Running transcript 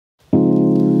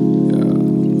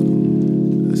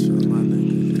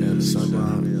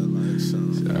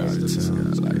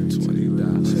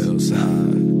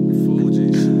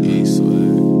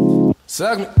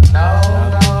Suck me. No.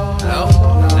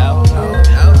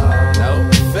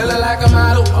 Feeling like a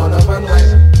model on the runway.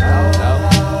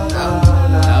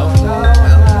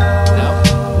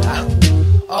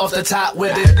 Off the top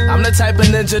with it. I'm the type of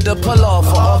ninja to pull off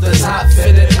or off the top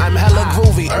fitted. I'm hella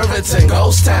groovy, Irvington,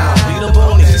 Ghost Town, be the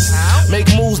boonies. Make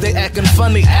moves, they acting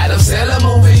funny. Adam Sandler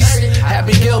movies.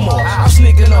 Happy Gilmore, I'm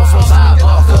sneaking off from Bob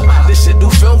Barker. This shit do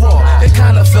feel raw. It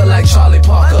kinda feel like Charlie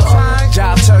Parker.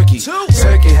 Job turkey,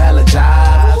 turkey hella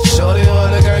job. Shorty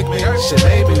wanna girk me, shit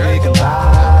baby we can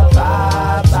vibe.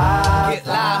 Get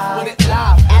live with it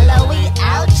live. LOE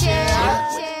out here.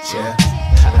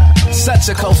 Such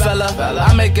a cold fella.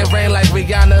 I make it rain like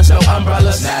Rihanna's, no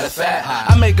umbrellas. Matter of fact,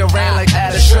 I make it rain like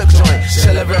at a strip joint.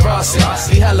 Chillin' with Rossi,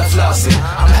 he hella flossy.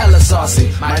 I'm hella saucy.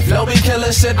 My flow be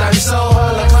killing shit, I'm so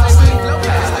hella classy.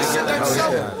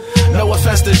 No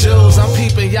offense to Jews, I'm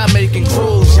peeping, y'all making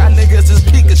crews. Y'all niggas is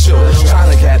Pikachu,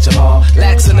 trying to catch them all.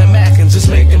 Laxin' and mackin', just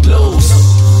making blues.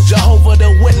 Jehovah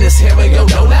the Witness, hearing yo,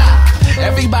 no knock.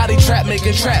 Everybody trap,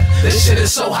 making trap. This shit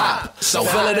is so hot, so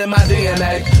feel it in my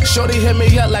DNA. Shorty hit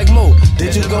me up like Moo.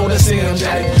 Did you go to see him,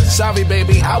 Jay? Sorry,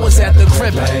 baby, I was at the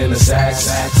crib in the sax.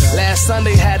 Last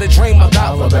Sunday had a dream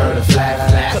about Roberta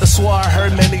Flack. Could've swore I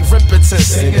heard many Ripperton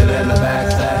singing in the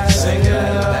back, singing in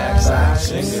the back,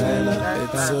 singing in the back.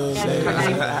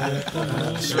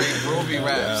 Straight groovy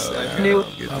raps.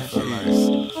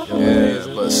 Yeah,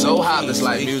 but SoulHop is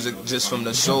like music just from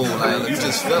the soul. Like you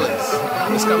just feel it.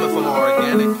 It's coming from an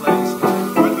organic place.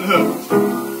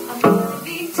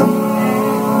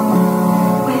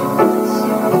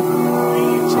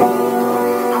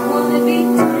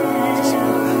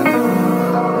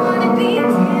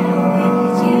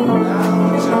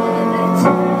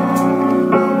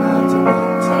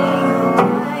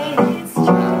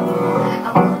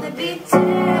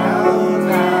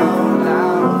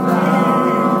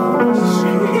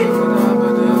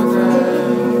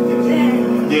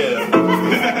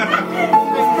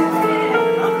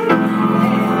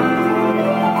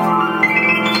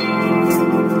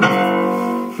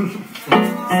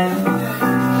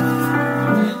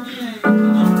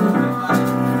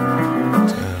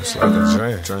 It's like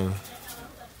a dream.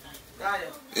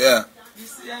 Yeah.